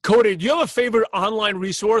 Cody, do you have a favorite online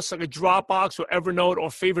resource like a Dropbox or Evernote or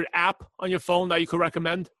favorite app on your phone that you could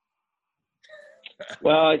recommend?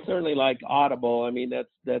 Well, I certainly like Audible. I mean,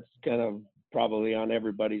 that's kind of probably on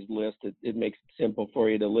everybody's list. It makes it simple for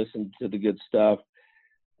you to listen to the good stuff.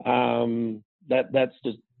 That's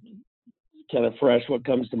just kind of fresh what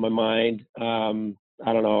comes to my mind. I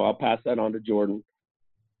don't know. I'll pass that on to Jordan.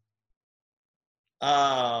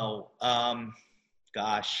 Oh,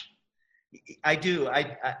 gosh. I do.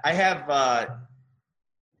 I have,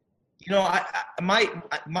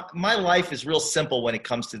 my life is real simple when it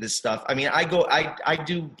comes to this stuff. I mean, I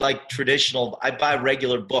do like traditional, I buy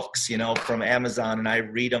regular books, from Amazon, and I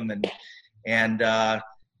read them and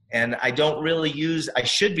I don't really I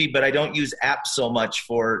should be, but I don't use apps so much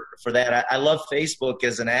for that. I love Facebook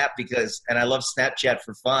as an app and I love Snapchat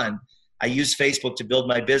for fun. I use Facebook to build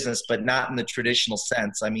my business, but not in the traditional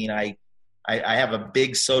sense. I mean, I have a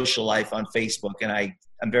big social life on Facebook, and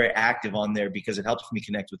I'm very active on there because it helps me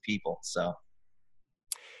connect with people. So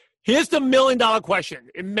here's the $1 million question.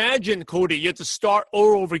 Imagine, Cody, you have to start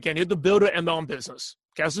all over again. You have to build an MLM business.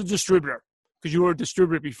 Okay, as a distributor, because you were a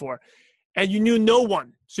distributor before. And you knew no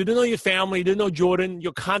one. So you didn't know your family, you didn't know Jordan.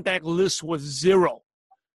 Your contact list was zero.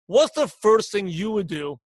 What's the first thing you would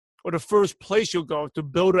do, or the first place you'll go to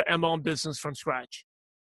build an MLM business from scratch?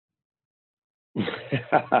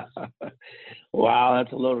 Wow,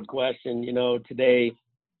 that's a loaded question. Today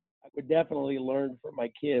I would definitely learn from my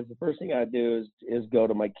kids. The first thing I'd do is go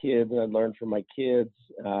to my kids, and I'd learn from my kids.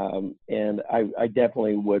 And I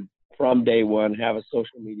definitely would, from day one, have a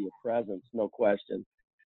social media presence, no question.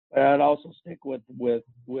 But I'd also stick with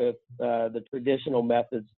the traditional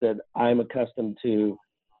methods that I'm accustomed to.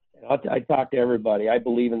 I talk to everybody. I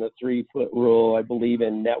believe in the 3-foot rule. I believe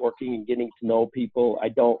in networking and getting to know people. I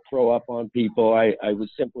don't throw up on people. I would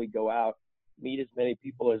simply go out, meet as many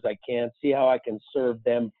people as I can, see how I can serve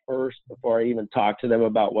them first before I even talk to them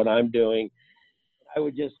about what I'm doing. I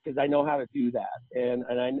would just, because I know how to do that. And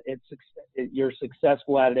you're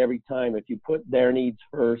successful at it every time. If you put their needs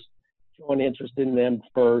first, showing interest in them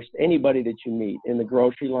first, anybody that you meet, in the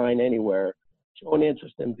grocery line, anywhere, showing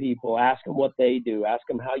interest in people, ask them what they do, ask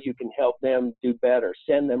them how you can help them do better,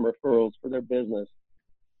 send them referrals for their business,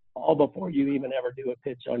 all before you even ever do a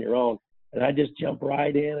pitch on your own. And I just jump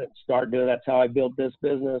right in and start doing. That's how I built this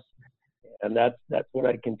business, and that's what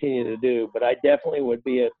I continue to do. But I definitely would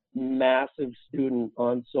be a massive student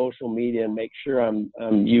on social media and make sure I'm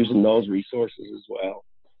using those resources as well.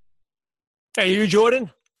 Hey, you,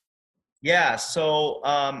 Jordan? Yeah, so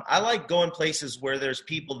I like going places where there's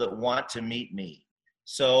people that want to meet me.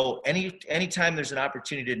 So anytime there's an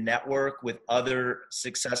opportunity to network with other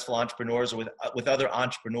successful entrepreneurs or with other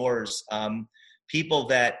entrepreneurs, people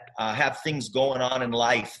that have things going on in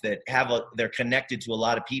life that they're connected to a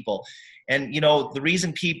lot of people. And, the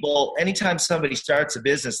reason anytime somebody starts a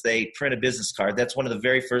business, they print a business card. That's one of the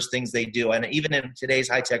very first things they do. And even in today's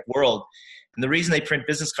high-tech world, and the reason they print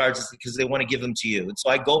business cards is because they want to give them to you. And so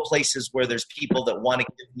I go places where there's people that want to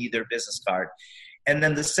give me their business card. And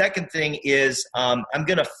then the second thing is I'm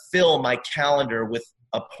going to fill my calendar with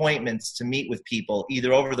appointments to meet with people,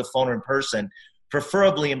 either over the phone or in person,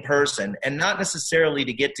 preferably in person, and not necessarily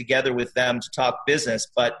to get together with them to talk business,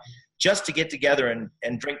 but just to get together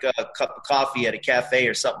and drink a cup of coffee at a cafe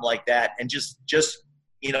or something like that, and just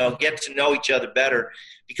get to know each other better,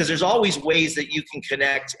 because there's always ways that you can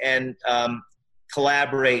connect and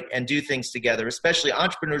collaborate and do things together, especially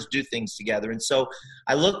entrepreneurs do things together. And so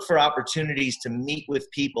I look for opportunities to meet with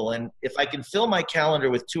people. And if I can fill my calendar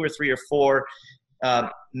with 2 or 3 or 4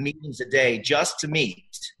 meetings a day just to meet,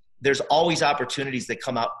 there's always opportunities that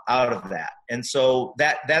come out of that. And so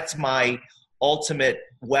that's my ultimate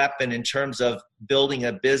weapon in terms of building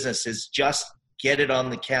a business, is just get it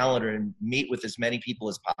on the calendar and meet with as many people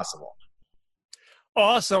as possible.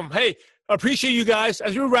 Awesome. Hey, appreciate you guys.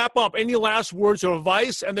 As we wrap up, any last words or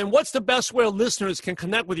advice? And then what's the best way listeners can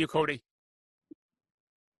connect with you, Cody?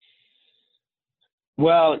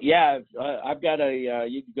 Well, yeah, I've got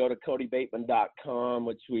you can go to CodyBateman.com,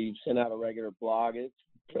 which we've sent out a regular blog. It's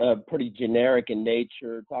pretty generic in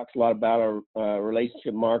nature, talks a lot about our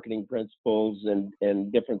relationship marketing principles and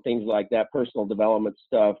different things like that, personal development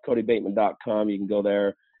stuff. CodyBateman.com, you can go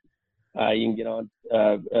there. You can get on,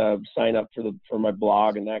 sign up for my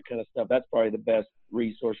blog and that kind of stuff. That's probably the best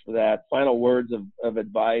resource for that. Final words of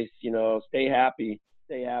advice, stay happy.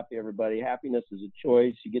 Stay happy, everybody. Happiness is a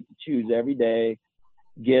choice. You get to choose every day.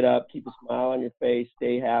 Get up, keep a smile on your face,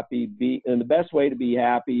 stay happy. And the best way to be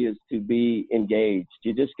happy is to be engaged.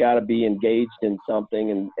 You just got to be engaged in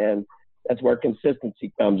something, and that's where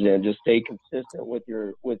consistency comes in. Just stay consistent with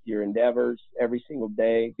your endeavors every single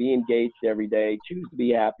day. Be engaged every day. Choose to be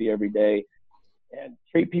happy every day, and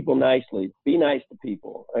treat people nicely. Be nice to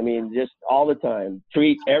people. I mean, just all the time.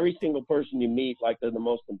 Treat every single person you meet like they're the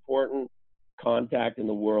most important contact in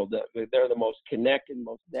the world. They're the most connected,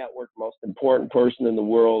 most networked, most important person in the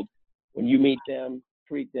world. When you meet them,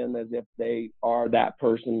 treat them as if they are that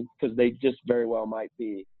person, because they just very well might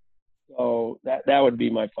be. So that would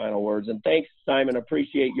be my final words. And thanks, Simon.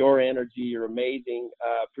 Appreciate your energy. You're amazing.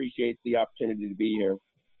 Appreciate the opportunity to be here.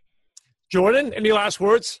 Jordan, any last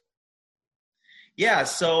words? Yeah.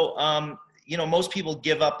 So, most people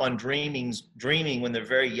give up on dreaming when they're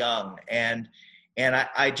very young. And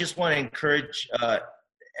I just want to encourage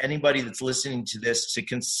anybody that's listening to this to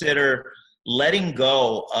consider letting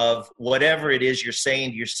go of whatever it is you're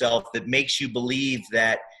saying to yourself that makes you believe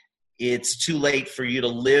that it's too late for you to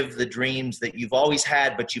live the dreams that you've always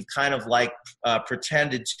had, but you've kind of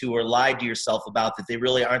pretended to or lied to yourself about, that they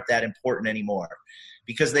really aren't that important anymore,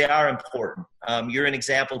 because they are important. You're an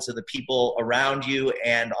example to the people around you,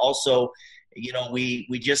 and also,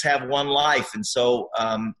 we just have one life. And so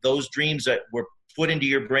those dreams that were put into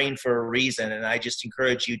your brain for a reason. And I just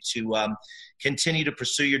encourage you to continue to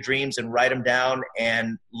pursue your dreams and write them down,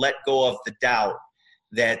 and let go of the doubt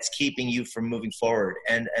that's keeping you from moving forward.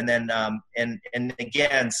 And then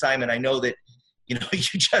again, Simon, I know that,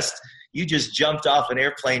 you just jumped off an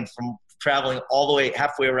airplane from traveling all the way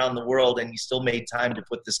halfway around the world, and you still made time to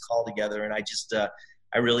put this call together. And I just,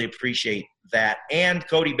 I really appreciate that. And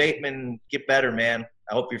Cody Bateman, get better, man.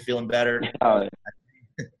 I hope you're feeling better.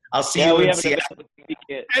 I'll see you in Seattle.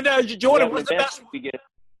 And Jordan, what's the best?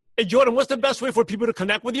 Hey, Jordan, what's the best way for people to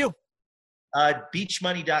connect with you?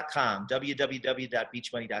 Beachmoney.com,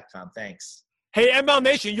 www.beachmoney.com. Thanks. Hey, MLM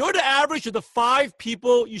Nation, you're the average of the 5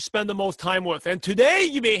 people you spend the most time with. And today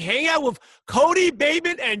you may hang out with Cody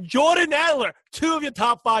Bateman and Jordan Adler, 2 of your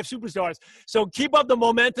top 5 superstars. So keep up the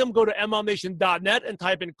momentum. Go to MLMNation.net and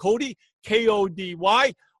type in Cody,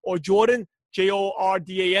 K-O-D-Y, or Jordan,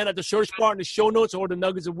 Jordan, at the search bar in the show notes, or the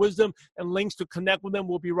nuggets of wisdom and links to connect with them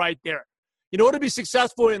will be right there. In order to be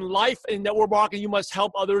successful in life and network marketing, you must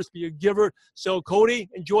help others, be a giver. So Cody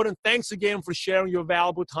and Jordan, thanks again for sharing your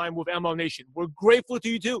valuable time with MLM Nation. We're grateful to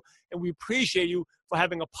you too, and we appreciate you for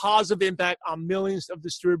having a positive impact on millions of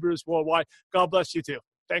distributors worldwide. God bless you too.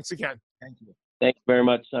 Thanks again. Thank you. Thanks very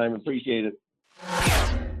much, Simon. Appreciate it.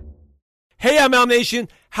 Hey, MLM Nation,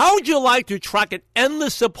 how would you like to track an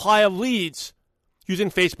endless supply of leads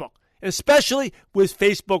using Facebook, and especially with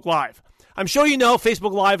Facebook Live? I'm sure you know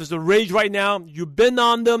Facebook Live is the rage right now. You've been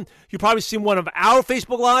on them. You've probably seen one of our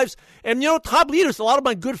Facebook Lives. And, top leaders, a lot of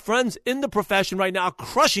my good friends in the profession right now are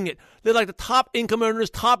crushing it. They're like the top income earners,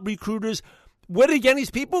 top recruiters. Where do they get these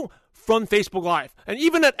people? From Facebook Live. And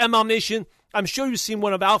even at MLM Nation, I'm sure you've seen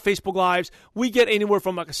one of our Facebook Lives. We get anywhere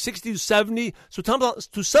from like 60 to 70,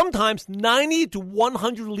 to sometimes 90 to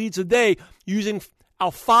 100 leads a day using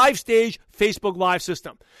our 5-stage Facebook Live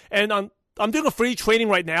system. And I'm doing a free training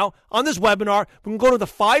right now on this webinar. We can go to the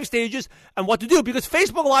 5 stages and what to do, because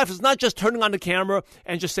Facebook Live is not just turning on the camera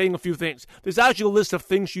and just saying a few things. There's actually a list of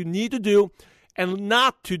things you need to do and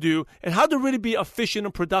not to do, and how to really be efficient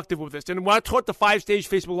and productive with this. And when I taught the 5-stage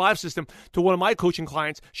Facebook Live system to one of my coaching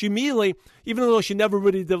clients, she immediately, even though she never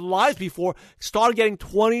really did lives before, started getting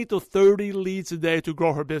 20 to 30 leads a day to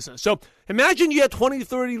grow her business. So imagine you had 20 to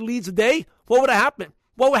 30 leads a day. What would happen?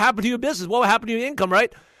 What would happen to your business? What would happen to your income,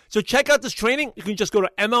 right? So check out this training. You can just go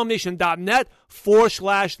to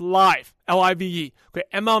mlmnation.net/live, L-I-V-E. Okay,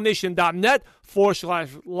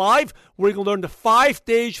 mlmnation.net/live, where you can learn the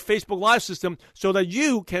 5-stage Facebook Live system so that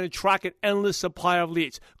you can attract an endless supply of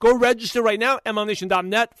leads. Go register right now,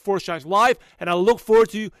 mlmnation.net/live, and I look forward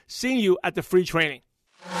to seeing you at the free training.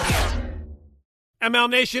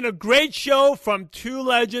 MLM Nation, a great show from two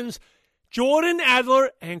legends, Jordan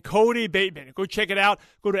Adler and Cody Bateman. Go check it out.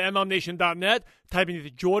 Go to mlmnation.net, type in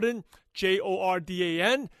Jordan,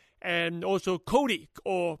 Jordan, and also Cody,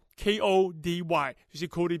 or K-O-D-Y. You see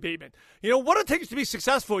Cody Bateman. You know, what it takes to be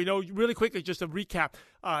successful, you know, really quickly, just to recap.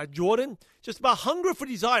 Jordan, just about hunger for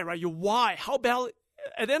desire, right? Your why. How badly,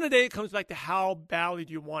 at the end of the day, it comes back to how badly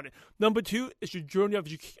do you want it. Number 2 is your journey of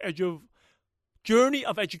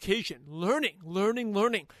education. Learning.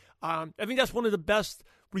 I think that's one of the best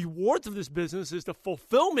rewards of this business is the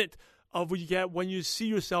fulfillment of what you get when you see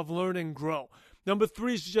yourself learn and grow. Number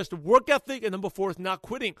 3 is just work ethic, and number 4 is not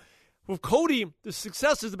quitting. With Cody, the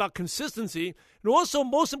success is about consistency, and also,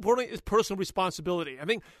 most importantly, is personal responsibility. I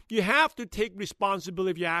think you have to take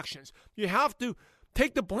responsibility of your actions. You have to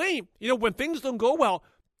take the blame. You know, when things don't go well,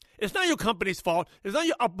 it's not your company's fault. It's not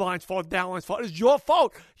your upline's fault, downline's fault. It's your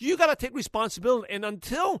fault. You got to take responsibility, and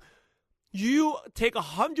until you take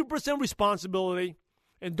 100% responsibility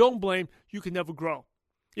and don't blame, you can never grow.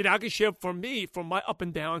 You know, I can share from my up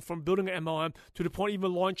and down, from building an MLM to the point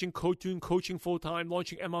even launching coaching full-time,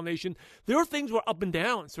 launching MLM Nation. There are things where up and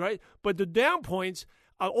downs, right? But the down points,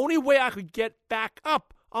 the only way I could get back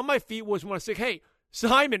up on my feet was when I said, hey,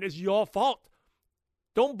 Simon, it's your fault.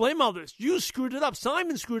 Don't blame others. You screwed it up.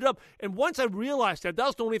 Simon screwed it up. And once I realized that,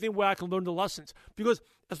 that's the only thing where I can learn the lessons. Because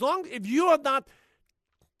if you are not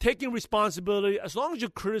taking responsibility, as long as you're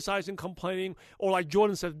criticizing, complaining, or like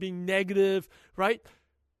Jordan says, being negative, right?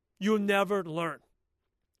 You'll never learn.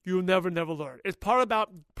 You'll never learn. It's part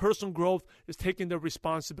about personal growth is taking the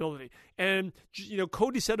responsibility. And, you know,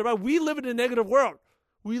 Cody said it right. We live in a negative world.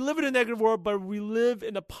 We live in a negative world, but we live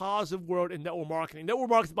in a positive world in network marketing. Network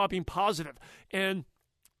marketing is about being positive. And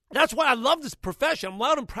that's why I love this profession. I'm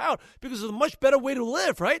loud and proud because it's a much better way to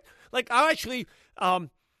live, right? Like, I actually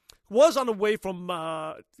was on the way from,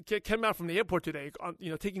 came out from the airport today,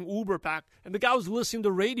 taking Uber back, and the guy was listening to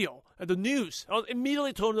the radio and the news. I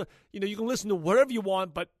immediately told him, you can listen to whatever you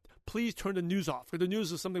want, but please turn the news off. The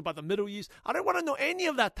news is something about the Middle East. I don't want to know any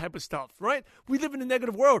of that type of stuff, right? We live in a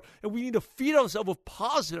negative world, and we need to feed ourselves with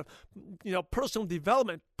positive, personal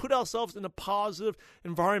development, put ourselves in a positive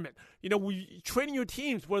environment. We training your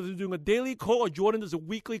teams, whether they're doing a daily call or Jordan does a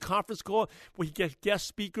weekly conference call where he gets guest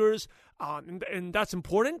speakers, and that's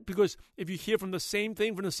important because if you hear from the same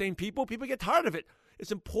thing from the same people get tired of it.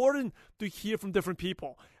 It's important to hear from different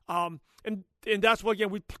people. And that's why,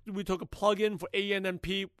 again, we took a plug-in for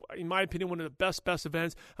ANMP, in my opinion, one of the best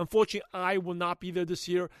events. Unfortunately, I will not be there this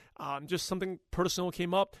year. Just something personal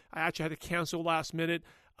came up. I actually had to cancel last minute.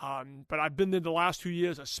 But I've been there the last 2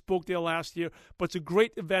 years. I spoke there last year. But it's a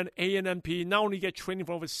great event, ANMP. Not only get training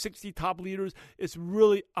from over 60 top leaders, it's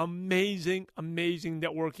really amazing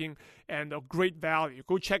networking and a great value.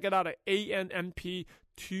 Go check it out at ANMP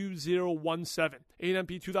 2017,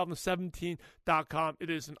 ANMP2017.com. It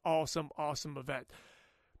is an awesome event.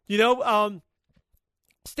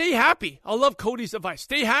 Stay happy. I love Cody's advice.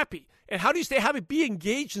 Stay happy. And how do you stay happy? Be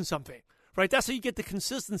engaged in something, right? That's how you get the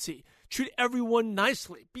consistency. Treat everyone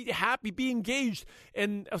nicely. Be happy. Be engaged.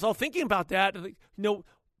 And as I was thinking about that,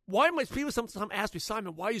 why might people sometimes ask me,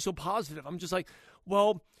 Simon, why are you so positive? I'm just like,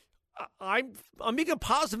 well, I'm making a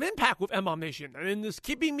positive impact with MLM Nation, and it's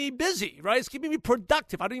keeping me busy, right? It's keeping me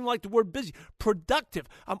productive. I don't even like the word busy. Productive.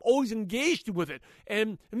 I'm always engaged with it,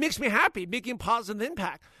 and it makes me happy, making a positive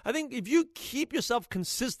impact. I think if you keep yourself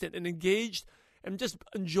consistent and engaged and just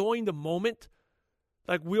enjoying the moment,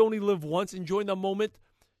 like we only live once, enjoying the moment,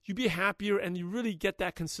 you be happier and you really get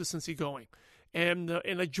that consistency going. And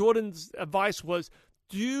like Jordan's advice was,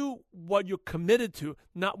 do what you're committed to,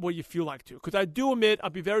 not what you feel like to. Because I do admit, I'll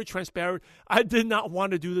be very transparent, I did not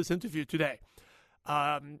want to do this interview today.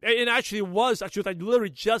 And actually it was, I literally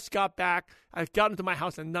just got back. I got into my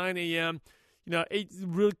house at 9 a.m., ate a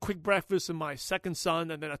really quick breakfast with my second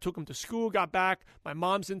son, and then I took him to school, got back. My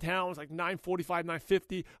mom's in town. It was like 9:45,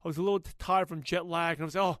 9:50. I was a little tired from jet lag, and I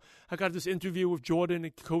was like, I got this interview with Jordan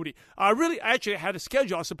and Cody. I actually had a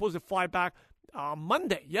schedule. I was supposed to fly back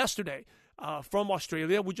yesterday, from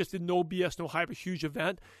Australia. We just did no BS, no hype, a huge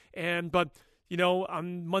event. But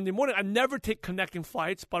on Monday morning, I never take connecting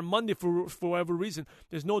flights, but on Monday, for whatever reason,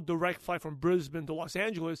 there's no direct flight from Brisbane to Los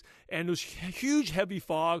Angeles, and there's huge heavy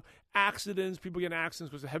fog, accidents, people getting accidents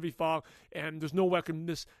because of heavy fog, and there's no way I can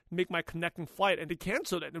make my connecting flight, and they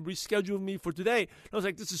canceled it and rescheduled me for today. And I was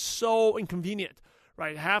like, this is so inconvenient,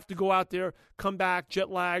 right? I have to go out there, come back, jet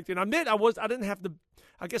lagged, and I admit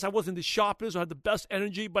I guess I wasn't the sharpest or had the best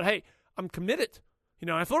energy, but hey, I'm committed.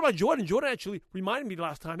 I thought about Jordan. Jordan actually reminded me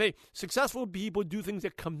last time, hey, successful people do things they're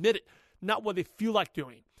committed, not what they feel like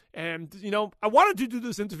doing. And, I wanted to do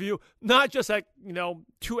this interview, not just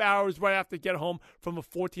 2 hours right after I get home from a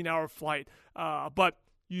 14-hour flight, but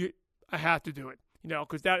I had to do it,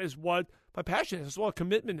 because that is what my passion is. That's what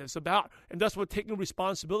commitment is about. And that's what taking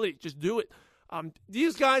responsibility. Just do it.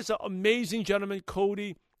 These guys are amazing gentlemen,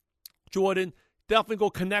 Cody, Jordan. Definitely go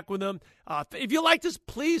connect with them. If you like this,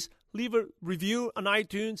 please leave a review on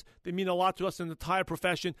iTunes. They mean a lot to us in the tire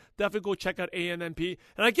profession. Definitely go check out ANNP.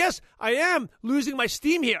 And I guess I am losing my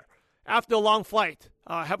steam here after a long flight.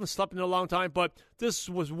 I haven't slept in a long time, but this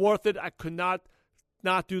was worth it. I could not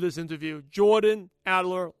do this interview. Jordan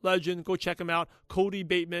Adler, legend. Go check him out. Cody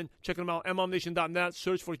Bateman. Check him out. MLMNation.net.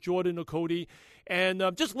 Search for Jordan or Cody. And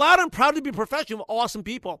just loud and proud to be professional with awesome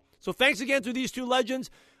people. So thanks again to these two legends.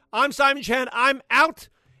 I'm Simon Chan. I'm out.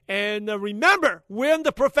 And remember, we're in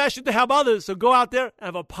the profession to help others. So go out there and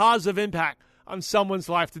have a positive impact on someone's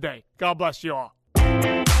life today. God bless you all.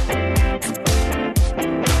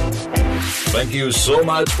 Thank you so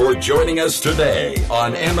much for joining us today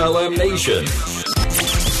on MLM Nation.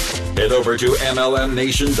 Head over to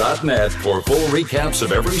MLMNation.net for full recaps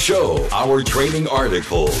of every show, our training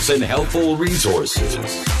articles, and helpful resources.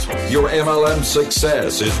 Your MLM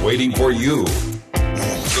success is waiting for you.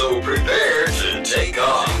 So prepare